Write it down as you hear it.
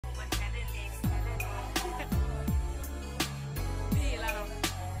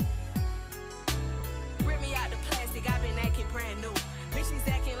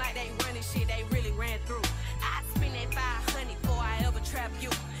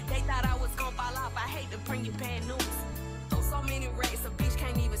They thought I was gonna fall off. I hate to bring you bad news. Through so many racks, a bitch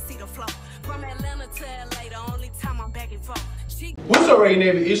can't even see the flow. From Atlanta to LA, the only time I'm back and forth. What's up, right now?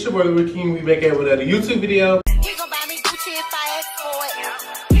 It's your boy Rick King. We back at another YouTube video. He gon' buy me Gucci if I ask for it.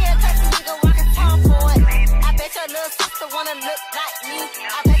 He a country nigga working hard for it. I bet your little sister wanna look like me.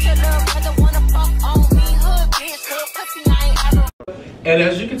 I bet your little brother wanna fuck on me. Hood bitch, hood pussy, I ain't ever. And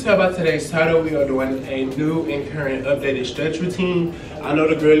as you can tell by today's title, we are doing a new and current updated stretch routine. I know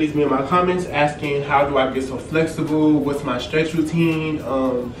the girl leaves me in my comments asking how do I get so flexible, what's my stretch routine,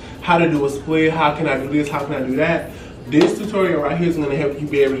 how to do a split, how can I do this, how can I do that. This tutorial right here is going to help you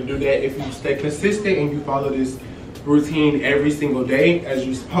be able to do that if you stay consistent and you follow this routine every single day as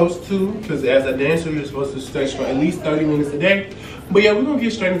you're supposed to, because as a dancer you're supposed to stretch for at least 30 minutes a day. But yeah, we're going to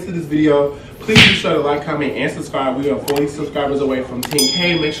get straight into this video. Please be sure to like, comment, and subscribe. We are 40 subscribers away from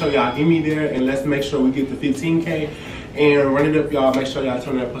 10K. Make sure y'all get me there, and let's make sure we get to 15K. And run it up, y'all. Make sure y'all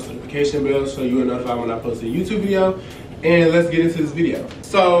turn that post notification bell so you'll be notified when I post a YouTube video. And let's get into this video.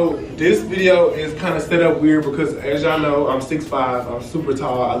 So this video is kind of set up weird because, as y'all know, I'm 6'5", I'm super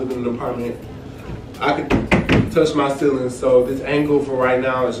tall, I live in an apartment. I could touch my ceiling, so this angle for right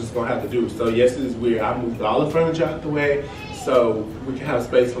now is just gonna have to do. So yes, it is weird. I moved all the furniture out the way so we can have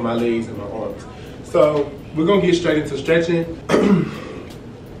space for my legs and my arms. So we're gonna get straight into stretching.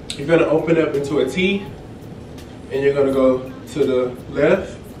 You're gonna open up into a T, and you're gonna go to the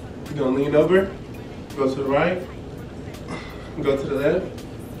left. You're gonna lean over, go to the right, go to the left,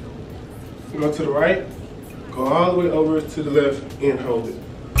 go to the right, go all the way over to the left and hold it.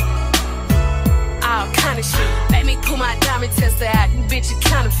 All kind of shit. Let me pull my diamond tester out. You bitch, you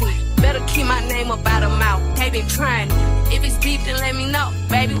counterfeit. Better keep my name up out of mouth. They been trying it. If it's deep, then let me know.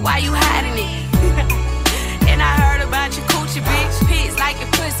 Baby, why you hiding it? And I heard about your coochie, bitch. Pigs like your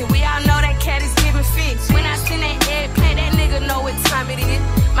pussy. We all know that cat is giving fits. When I send that eggplant, that nigga know what time it is.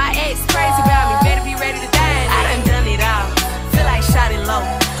 My ex crazy about me. Better be ready to die. I done it all. Feel like shot it low.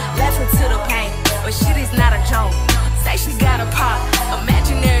 Left her to the pain. But shit is not a joke. Say she got a pop.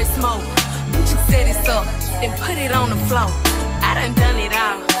 Imaginary smoke. Bitch, you set it up. Then put it on the floor. I done it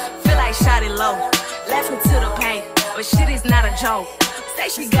all. Feel like shot it low. Left her to the pain. But shit is not a joke. Say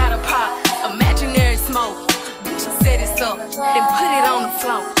she got a pop. Imaginary smoke. Bitch, you set it up. Then put it on the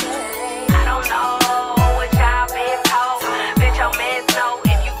floor. I don't know what y'all been told. Bitch, your mans know.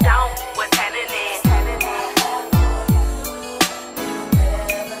 If you don't, what's happening?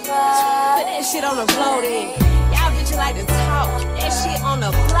 Put that shit on the floor then. Y'all bitches like to talk. That shit on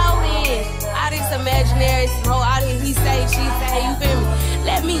the floor then. All this imaginary smoke, all this he say, she say, you feel me?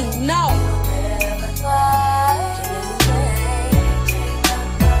 Let me know.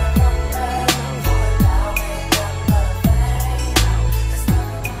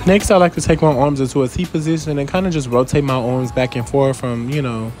 Next, I like to take my arms into a T position and kind of just rotate my arms back and forth from, you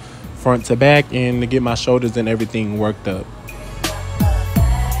know, front to back, and to get my shoulders and everything worked up.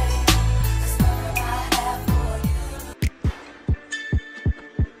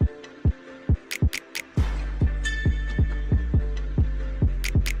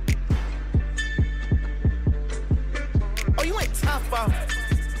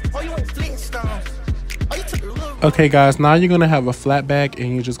 Okay guys, now you're gonna have a flat back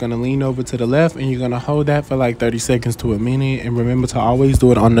and you're just gonna lean over to the left and you're gonna hold that for like 30 seconds to a minute. And remember to always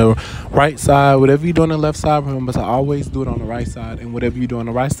do it on the right side. Whatever you do on the left side, remember to always do it on the right side. And whatever you do on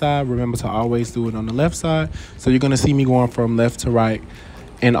the right side, remember to always do it on the left side. So you're gonna see me going from left to right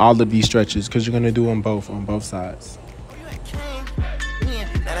in all of these stretches because you're gonna do them both on both sides.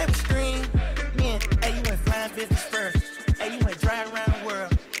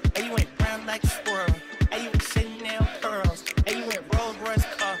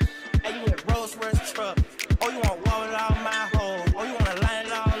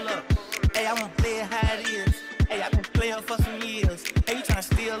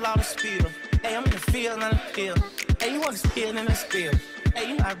 Hey, I'm in the field, not the field. Hey, you want to spill in the spill. Hey,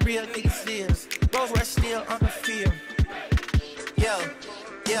 you not real niggas is. Rose Rush still on the field. Yo,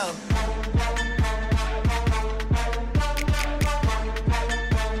 yo.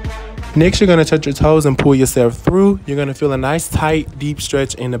 Next, you're going to touch your toes and pull yourself through. You're going to feel a nice, tight, deep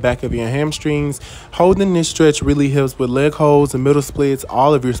stretch in the back of your hamstrings. Holding this stretch really helps with leg holds and middle splits,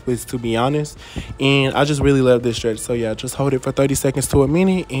 all of your splits, to be honest. And I just really love this stretch. So, yeah, just hold it for 30 seconds to a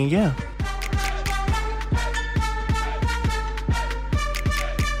minute, and yeah.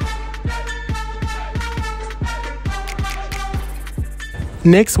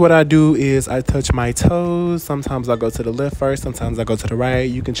 Next, what I do is I touch my toes. Sometimes I go to the left first, sometimes I go to the right.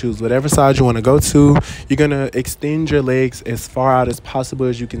 You can choose whatever side you want to go to. You're going to extend your legs as far out as possible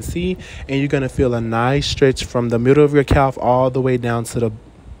as you can see, and you're going to feel a nice stretch from the middle of your calf all the way down to the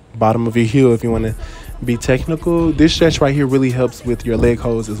bottom of your heel if you want to be technical. This stretch right here really helps with your leg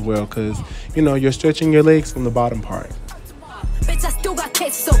holds as well, because you know you're stretching your legs from the bottom part. Bitch, I still got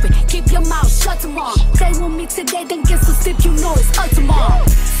cases open. Keep your mouth shut tomorrow. Stay with me today, then get some sleep. You know it's up tomorrow.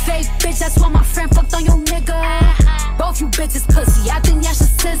 Fake bitch, that's why my friend fucked on your nigga. Both you bitches pussy, I think y'all should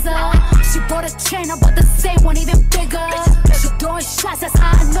scissor. She bought a chain, I bought the same one, even bigger. She throwing shots, that's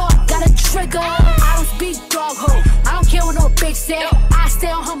how I know I got a trigger. I don't speak dog hoe, I don't care what no bitch say. I stay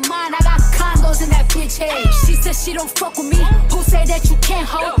on her mind, I got condos in that bitch head. She said she don't fuck with me, who say that you can't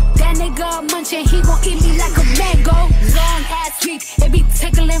hold? That nigga munching, he gon' eat me like a mango. Long ass week, it be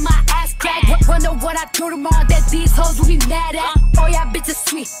tickling my ass crack. Wonder what I do tomorrow that these hoes will be mad at. Oh yeah, bitches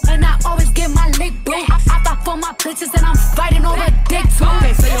sweet, and I always get my lick boo. I thought for my bitches and I'm fighting over dick too.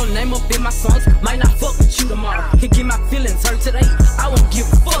 Can't say your name up in my songs, might not fuck with you tomorrow. Can get my feelings hurt today, I won't give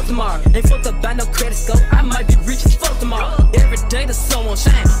a fuck tomorrow. Ain't fucked up by no credit score, I might be rich as fuck tomorrow. Every day the sun won't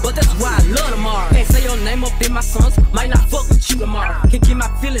shine, but that's why I love tomorrow. Can't say your name up in my songs, might not fuck with you tomorrow. Can get my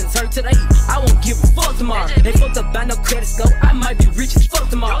feelings hurt today, I won't give a fuck tomorrow. Ain't fucked up by no credit score, I might be rich as fuck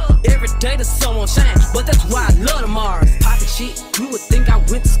tomorrow. Every day the sun won't shine, but that's why I love tomorrow. Poppin' shit, you would think I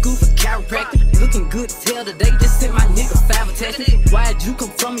went to school for chiropractic. Looking good as hell today, just sent my nigga 5 attachments. Why'd you come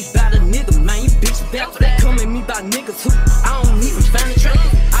from me about a nigga, man? You bitch back for that. Come at me about niggas who I don't even find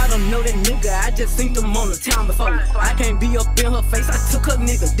attractive. I don't know that nigga, I just seen them on the town before. I can't be up in her face, I took her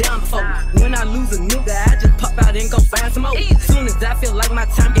nigga down before. When I lose a nigga, I just pop out and go find some more. Soon as I feel like my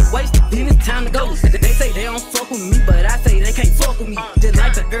time get wasted, then it's time to go. They say they don't fuck with me, but I say they can't fuck with me. Just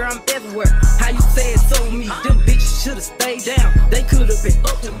like the air, I'm everywhere. How you say it's so me? Them bitches should've stayed down, they could've been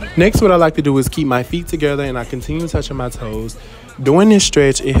up to me. Next, what I like to do is keep my feet together and I continue touching my toes. Doing this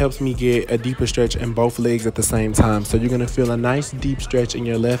stretch, it helps me get a deeper stretch in both legs at the same time. So you're going to feel a nice deep stretch in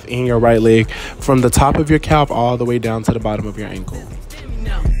your left and your right leg from the top of your calf all the way down to the bottom of your ankle.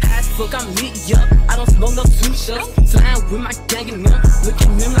 Fuck, I'm lit up. I don't smoke no two shots. Flying with my gang and them,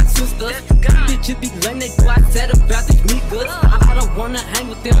 looking at them like sisters. Bitches be lame, they go outside about these niggas. I don't wanna hang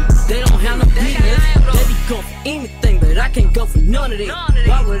with them, they don't have no business. They be going for anything, but I can't go for none of that.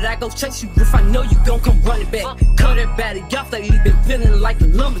 Why would I go chase you if I know you gon' come running back? Cut everybody off, they been feeling like a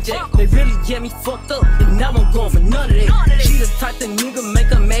lumberjack. They really get me fucked up, and now I'm going for none of that. She the type that nigga make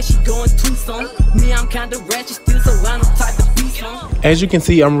her mad, she going too soon. Me, I'm kinda ratchet still, so I'm the type of beast on. As you can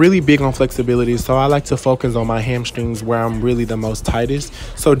see, I'm really big on flexibility, so I like to focus on my hamstrings where I'm really the most tightest.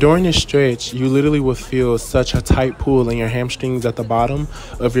 So during this stretch, you literally will feel such a tight pull in your hamstrings at the bottom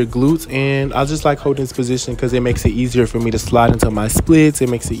of your glutes, and I just like holding this position because it makes it easier for me to slide into my splits. It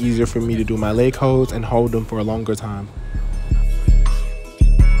makes it easier for me to do my leg holds and hold them for a longer time.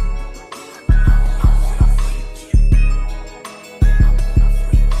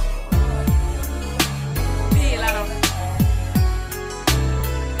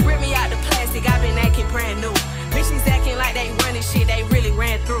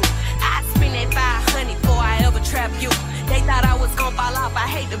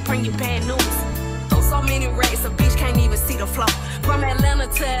 Bring you bad news. Throw so many racks, a bitch can't even see the flow. From Atlanta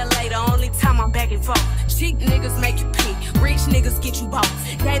to LA, the only time I'm back and forth. Cheap niggas make you pee, rich niggas get you both.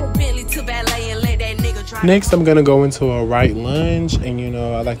 Gave a Bentley to valet and let that nigga drive. Next, I'm gonna go into a right lunge, and you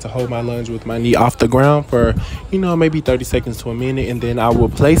know, I like to hold my lunge with my knee off the ground for, you know, maybe 30 seconds to a minute, and then I will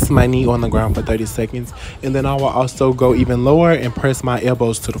place my knee on the ground for 30 seconds, and then I will also go even lower and press my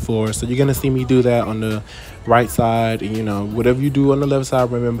elbows to the floor. So you're gonna see me do that on the right side, and you know, whatever you do on the left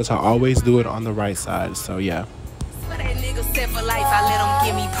side, remember to always do it on the right side. So yeah. For that nigga set for life, I let him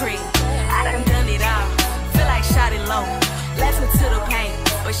give me pre. I done it all, feel like shot it low. Laughing to the pain,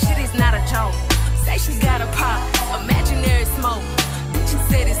 but shit is not a joke. Say she got a pop, imaginary smoke. Bitch, you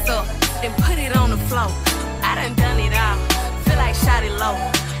set it up, then put it on the floor. I done it all, feel like shot it low.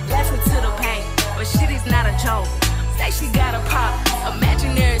 Laughing to the pain, but shit is not a joke. Say she got a pop,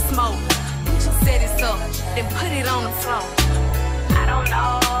 imaginary smoke. Bitch, you set it up, then put it on the floor. I don't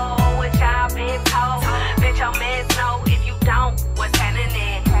know what y'all been told. Bet your mans know if you don't, what's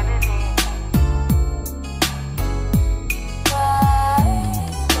happening.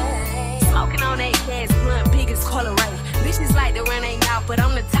 Smoking on that gas, blunt, biggest color rate. Bitches like to run ain't out, but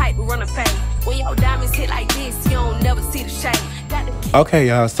I'm the type to run a fade. When your diamonds hit like this, you don't never see the shade. Okay,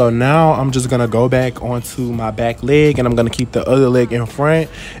 y'all, so now I'm just gonna go back onto my back leg, and I'm gonna keep the other leg in front,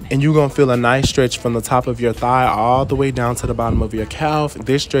 and you're gonna feel a nice stretch from the top of your thigh all the way down to the bottom of your calf.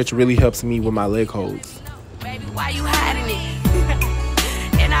 This stretch really helps me with my leg holds. Baby, why you hiding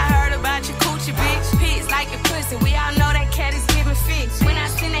it? And I heard about your coochie, bitch. Pigs like your pussy, we all know that cat is giving fits. When I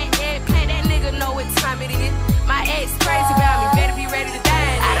send that airplane, that nigga know what time it is. My ex crazy about me, better be ready to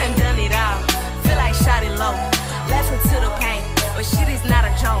die. I done it all, feel like shot it low. Laughing to the pain, but shit is not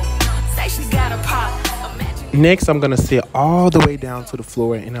a joke. Next, I'm gonna sit all the way down to the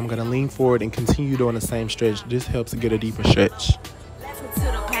floor and I'm gonna lean forward and continue doing the same stretch. This helps get a deeper stretch. To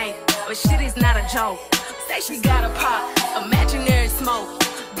the pain, but shit is not a joke. Say she got a pop, imaginary smoke.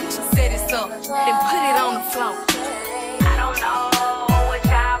 Bitch, she set it up, then put it on the floor. I don't know what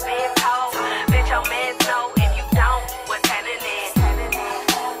y'all been told. Bitch, your man know if you don't, what's happening?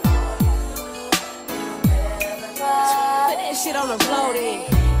 Put that shit on the floor then.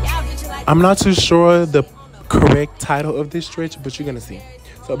 Y'all bitches like I'm not too sure the correct title of this stretch, but you're gonna see.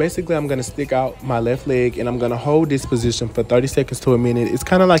 So basically, I'm gonna stick out my left leg and I'm gonna hold this position for 30 seconds to a minute. It's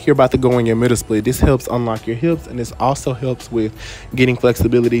kind of like you're about to go in your middle split. This helps unlock your hips, and this also helps with getting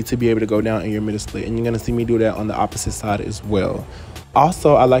flexibility to be able to go down in your middle split. And you're gonna see me do that on the opposite side as well.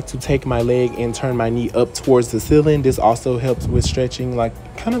 Also, I like to take my leg and turn my knee up towards the ceiling. This also helps with stretching, like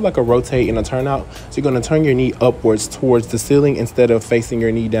kind of like a rotate and a turnout. So you're gonna turn your knee upwards towards the ceiling instead of facing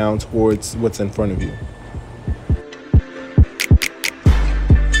your knee down towards what's in front of you.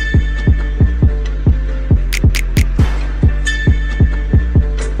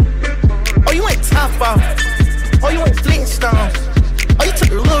 Oh, you went Flintstones. Oh, you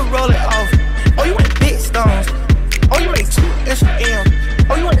took a little roller off. Oh, you went big stones. Oh, you made 2 extra M's.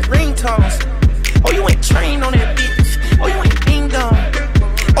 Oh, you went ringtones. Oh, you went train on that bitch. Oh, you went ding dong.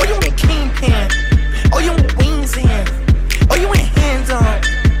 Oh, you went kingpin. Oh, you went wings in. Oh, you went hands on.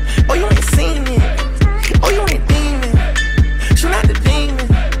 Oh, you went singing. Oh, you went demon. Shoot out the demon.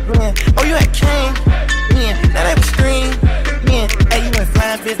 Man. Oh, you had king. Man. Now that was scream. Man. Hey, you went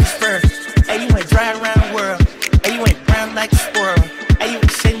flying business first. Hey, you went dry around the world. Hey, you went brown like a squirrel. Hey, you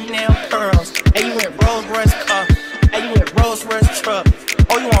went Chanel pearls. Hey, you went Rolls Royce car. Hey, you went Rolls Royce truck.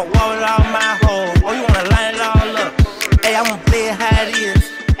 Oh, you want wall it all my hole. Oh, you want to line it all up. Hey, I want to play it how it is.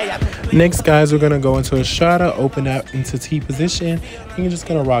 Hey, next, guys, we're gonna go into a strata, open up into T position, and you're just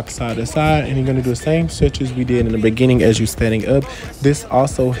gonna rock side to side, and you're gonna do the same stretches we did in the beginning as you standing up. This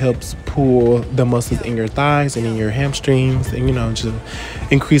also helps pull the muscles in your thighs and in your hamstrings, and just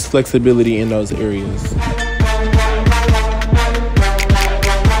increase flexibility in those areas.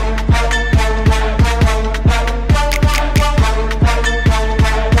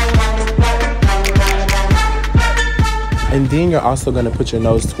 And then you're also going to put your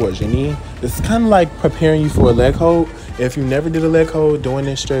nose towards your knee. This is kind of like preparing you for a leg hold. If you never did a leg hold, doing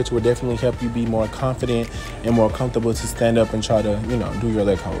this stretch will definitely help you be more confident and more comfortable to stand up and try to, do your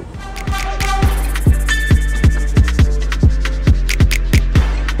leg hold.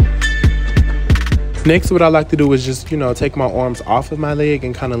 Next, what I like to do is just, take my arms off of my leg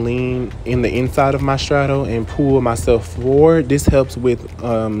and kind of lean in the inside of my straddle and pull myself forward. This helps with,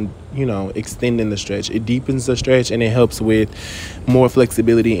 extending the stretch. It deepens the stretch and it helps with more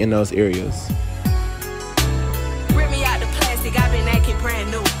flexibility in those areas. rip me out the plastic, I been acting brand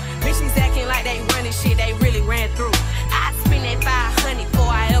new. Bitches acting like they running shit they really ran through. I spend that 500 before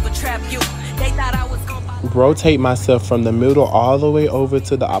I ever trap you. They thought I was gonna Rotate myself from the middle all the way over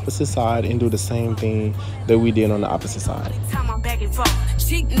to the opposite side and do the same thing that we did on the opposite side. time I'm back and forth.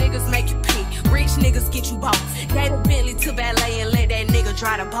 Cheap niggas make you pee. Rich niggas get you both. Gave a Bentley to valet and let that nigga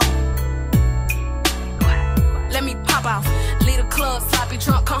drive the boat. Let me pop off. Leave the club sloppy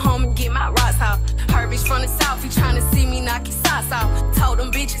drunk, come home and get my rocks off. Her bitch from the south, he tryna see me knock his socks off. Told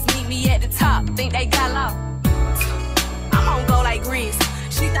them bitches meet me at the top, think they got lost. I'm on go like Grease.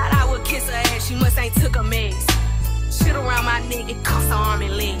 She thought I would kiss her ass, she must ain't took a mess. Shit around my nigga, cuffs her arm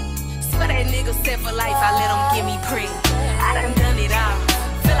and leg. Swear that nigga set for life, I let him get me pre. I done it all,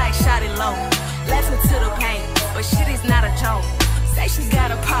 feel like shot it low. Laughing to the pain, but shit is not a joke. Say she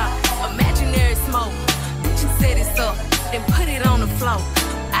got a pop, imaginary smoke. Bitch, you set it up, then put it on the floor.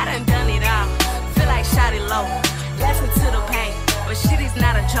 I done it all, feel like shot it low. Laughing to the pain, but shit is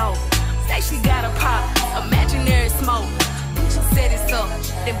not a joke. Say she got a pop, imaginary smoke. Bitch, you set it up,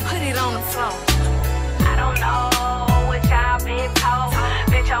 then put it on the floor. I don't know what y'all been told.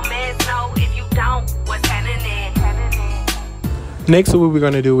 Bitch, your mans know if you don't, what's happening. Next, what we're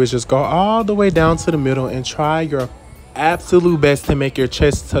going to do is just go all the way down to the middle and try your absolute best to make your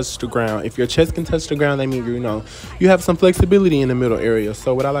chest touch the ground. If your chest can touch the ground, that means you have some flexibility in the middle area.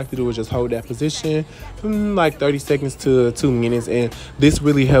 So what I like to do is just hold that position from like 30 seconds to 2 minutes, and this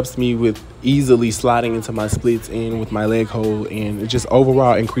really helps me with easily sliding into my splits and with my leg hold, and it just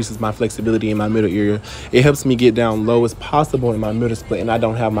overall increases my flexibility in my middle area. It helps me get down low as possible in my middle split, and I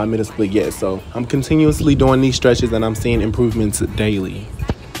don't have my middle split yet, so I'm continuously doing these stretches and I'm seeing improvements daily.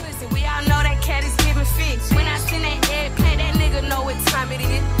 Listen, we all know that cat is giving fits. When I send that airplane, that nigga know what time it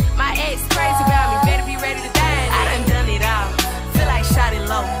is. My ex crazy about me, better be ready to die. I done it all, feel like shot it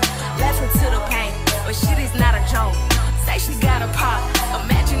low. Laughing to the pain, but shit is not a joke. Say she got a pop,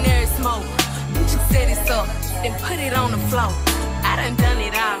 imaginary smoke. Bitch, you set it up, then put it on the floor. I done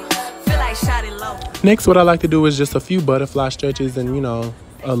it all. Feel like shot it low. Next, what I like to do is just a few butterfly stretches and, you know,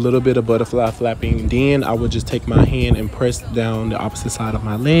 a little bit of butterfly flapping. Then I would just take my hand and press down the opposite side of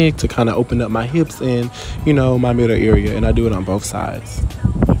my leg to kind of open up my hips and, you know, my middle area. And I do it on both sides.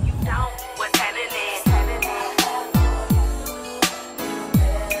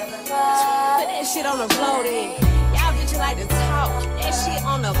 Shit on the floor then. Y'all bitches like to talk. That shit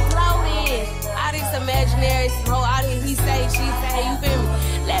on the floor then. All this imaginary smoke, all this he say, she say, you feel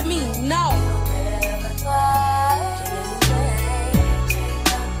me? Let me know.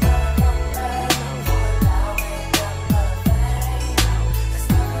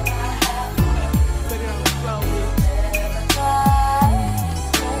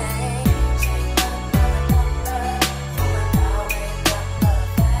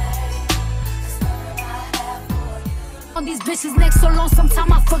 These bitches next so long,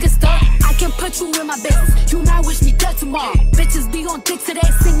 sometimes I fucking stuck. I can put you in my business. You might wish me dead tomorrow. Bitches be on dick today,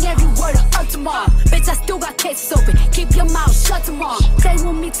 sing every word of up tomorrow. Bitch, I still got cases open. Keep your mouth shut tomorrow. Play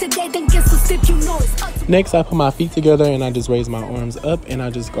with me today, then get some stick, you know it's up. Next, I put my feet together and I just raise my arms up and I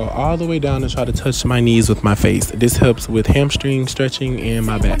just go all the way down and try to touch my knees with my face. This helps with hamstring stretching and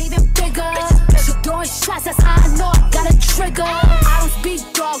my back. Doing shots, that's how I know I got a trigger. I don't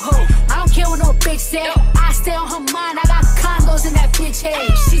speak dog hoe. I don't care what no bitch say. I stay on her mind. I got condos in that bitch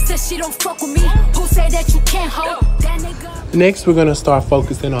head. She said she don't fuck with me. Who say that you can't hold that nigga? Next, we're gonna start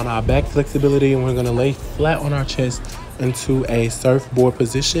focusing on our back flexibility and we're gonna lay flat on our chest into a surfboard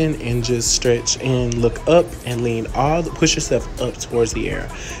position and just stretch and look up and lean push yourself up towards the air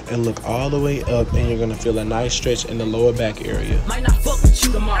and look all the way up, and you're gonna feel a nice stretch in the lower back area. Might not fuck with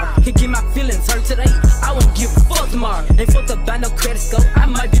you tomorrow. Can get my feelings hurt today. I won't give a fuck tomorrow. Ain't fucked up by no credit score. I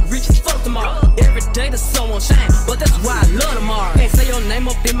might be rich as fuck tomorrow. Every day the sun won't shine, but that's why I love tomorrow. Can't say your name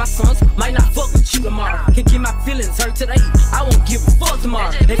up in my songs. Might not fuck with you tomorrow. Can get my feelings hurt today. I won't give a fuck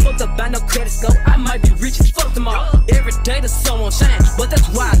tomorrow. Ain't fucked up by no credit score. I might be rich as fuck tomorrow. Every day the sun won't shine, but that's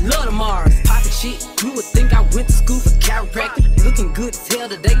why I love tomorrow. Poppin' shit, you would think I went to school for chiropractic. Looking good as hell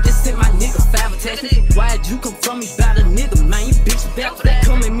today, just sent my nigga 5 attachment. Why'd you come from me about a nigga, man? You bitch back for that.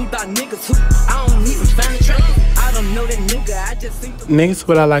 Come at me about niggas who I don't even find attractive. I don't know that nigga, I just think the Next,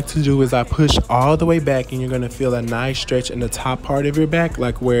 what I like to do is I push all the way back and you're gonna feel a nice stretch in the top part of your back,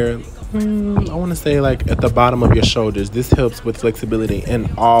 like where I want to say like at the bottom of your shoulders. This helps with flexibility in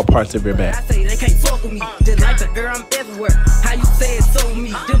all parts of your back. I say they can't fuck with me. Just like the air, I'm everywhere. How you say it so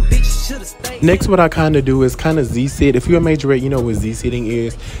me? Them bitches should've stayed. Next, what I kind of do is kind of Z-sit. If you're a majorette, you know what Z-sitting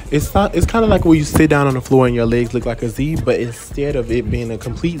is. It's kind of like where you sit down on the floor and your legs look like a Z, but instead of it being a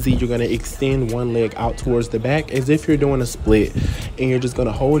complete Z, you're going to extend one leg out towards the back as if you're doing a split, and you're just going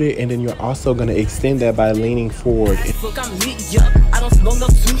to hold it, and then you're also going to extend that by leaning forward. Look, I'm lit, yup. I don't smoke no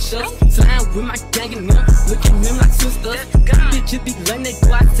two-shots. Flying with my gang and them, look at them like sisters. Bitches be lame, they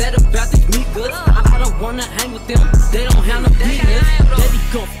go outside about these niggas. I don't wanna hang with them, they don't have no business. They be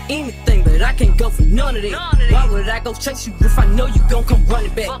going for anything, but I can't go for none of that. Why would I go chase you if I know you gon' come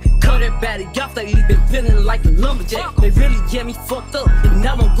running back? Cut that body off, they been feeling like a lumberjack. They really get me fucked up, and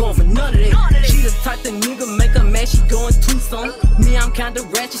now I'm going for none of that. She the type of nigga make her mad, she going too soon. Me, I'm kinda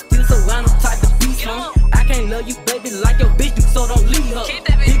ratchet still, so I'm the type of beast, huh? I can't love you, baby, like your bitch do, so don't leave her.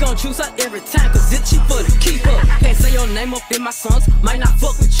 He gon' choose her every time, cause it's cheaper to keep her. Can't say your name up in my songs, might not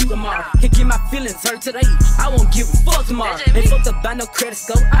fuck with you tomorrow. Can't get my feelings hurt today, I won't give a fuck tomorrow. Ain't fucked up by no credit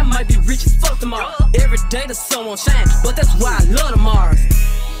score, I might be rich as fuck tomorrow. Every day the sun won't shine, but that's why I love tomorrow.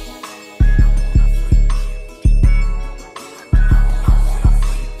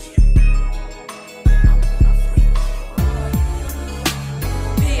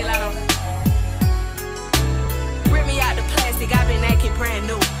 I've been acting brand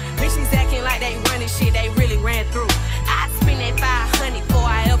new. Bitches acting like they running shit they really ran through. I'd spend that 500 before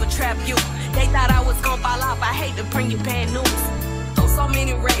I ever trap you. They thought I was gon' fall off, I hate to bring you bad news. Throw so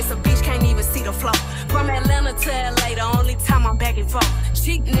many racks, a bitch can't even see the flow. From Atlanta to LA, the only time I'm back and forth.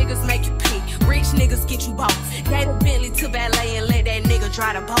 Cheap niggas make you pee, rich niggas get you bought. Gave a Bentley to valet and let that nigga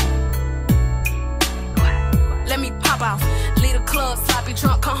drive the boat. Let me pop off, leave the club sloppy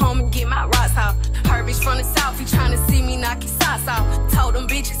drunk, come home and get my rocks off. Her bitch from the south, he tryna see me knock his socks off. Told them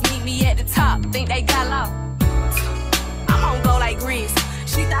bitches meet me at the top, think they got lost. I'm on go like Grizz.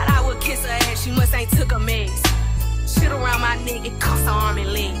 She thought I would kiss her ass, she must ain't took a mess. Shit around my neck, it cost her arm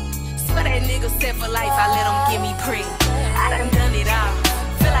and leg. Swear that nigga set for life, I let him get me pre. I done it all,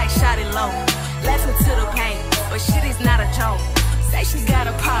 feel like shot it low. Laughing to the pain, but shit is not a joke. Say she got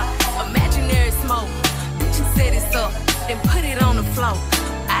a pop, imaginary smoke. Bitch set it up, then put it on the floor.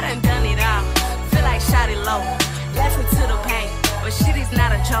 I done it all, feel like shot it low. Laughing to the pain, but shit is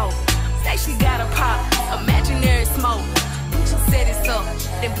not a joke. Say she got a pop, imaginary smoke. She set it up,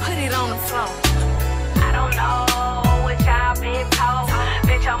 then put it on the floor. I don't know what y'all been told.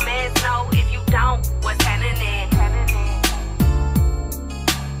 Bet your mans know if you don't, what's happening.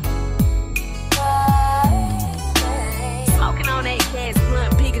 Smoking on that gas,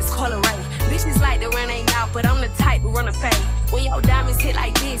 blunt, biggest color rate. Bitches like to run they mouth, but I'm the type to run a fade. When your diamonds hit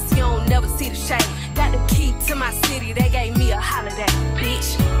like this, you don't never see the shade. Got the key to my city, they gave me a holiday,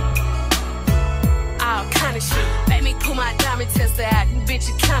 bitch. All kind of shit. Let me pull my diamond tester out, you bitch,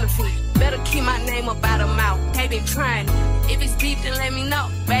 you counterfeit. Better keep my name up out of mouth. They been trying. If it's deep, then let me know.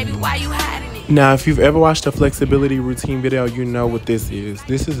 Baby, why you hiding it? Now, if you've ever watched a flexibility routine video, you know what this is.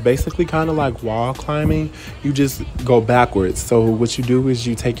 This is basically kind of like wall climbing. You just go backwards. So what you do is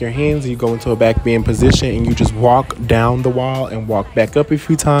you take your hands, you go into a back bend position, and you just walk down the wall and walk back up a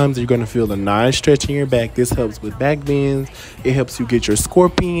few times. You're going to feel a nice stretch in your back. This helps with back bends. It helps you get your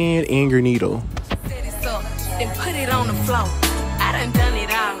scorpion and your needle. Set it up, then put it on the floor. I done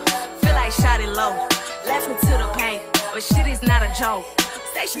it all. Feel like shot it low. Left me to the paint, but shit is not a joke.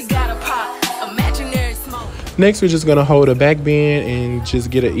 Say she got a pop, imaginary smoke. Next, we're just going to hold a back bend and just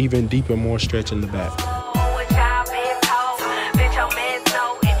get an even deeper, more stretch in the back. What y'all been told? Bet your mans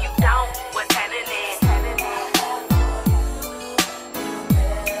know if you don't, what's happening.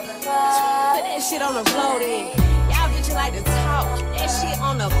 Put that shit on the floor then. Y'all bitches like to talk. That shit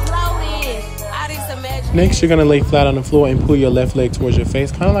on the floor then. All this imaginary. Next, you're going to lay flat on the floor and pull your left leg towards your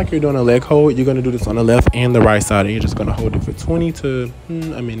face, kind of like you're doing a leg hold. You're going to do this on the left and the right side, and you're just going to hold it for 20 to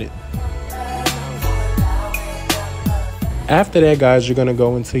a minute. After that, guys, you're going to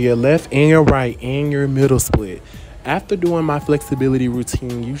go into your left and your right and your middle split. After doing my flexibility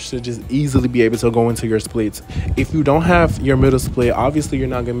routine, you should just easily be able to go into your splits. If you don't have your middle split, obviously you're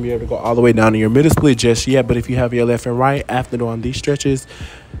not going to be able to go all the way down to your middle split just yet. But if you have your left and right, after doing these stretches,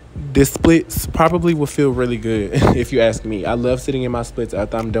 this splits probably will feel really good if you ask me. I love sitting in my splits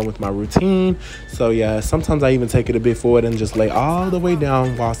after I'm done with my routine. So yeah, sometimes I even take it a bit forward and just lay all the way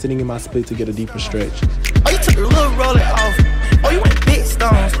down while sitting in my split to get a deeper stretch. Oh, you took a little roller off. Oh, you went big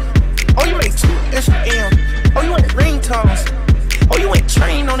stones. Oh, you made 2 Instagram. Oh, you went ringtones. Oh, you went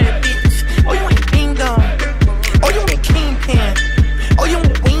train on that bitch. Oh, you went ding dong. Oh, you went kingpin. Oh, you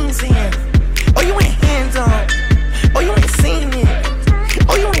went wings in. Oh, you went hands on. Oh, you went singing.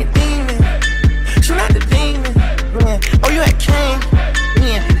 Oh, you went demon. Shoot out the demon. Man. Oh, you had king.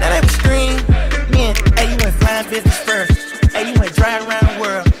 Man. Now that was scream. Man. Hey, you went flying business first. Hey, you went drive around the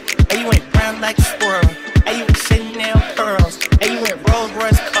world. Hey, you went brown like a squirrel. Hey, you went Chanel pearls. Hey, you went Rolls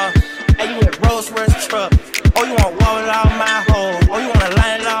Royce car. Hey, you went Rolls Royce truck. Oh, you want wall it all my hole. Oh, you want to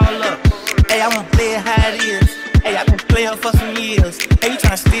line it all up. Hey, I want to play it how it is. Hey, I've been playing for some years. Hey, you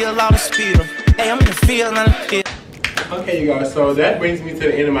trying to steal all the spill. Hey, I'm in the field, not the pit. Okay, you guys, so that brings me to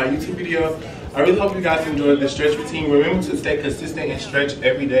the end of my YouTube video. I really hope you guys enjoyed the stretch routine. Remember to stay consistent and stretch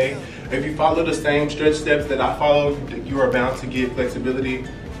every day. If you follow the same stretch steps that I follow, you are bound to get flexibility.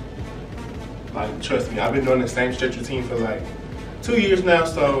 Like, trust me, I've been doing the same stretch routine for like 2 years now,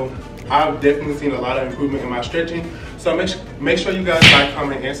 so I've definitely seen a lot of improvement in my stretching. So make sure you guys like,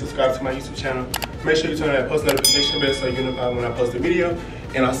 comment, and subscribe to my YouTube channel. Make sure you turn on that post notification bell so you're notified when I post a video.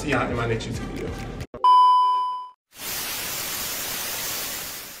 And I'll see y'all in my next YouTube video.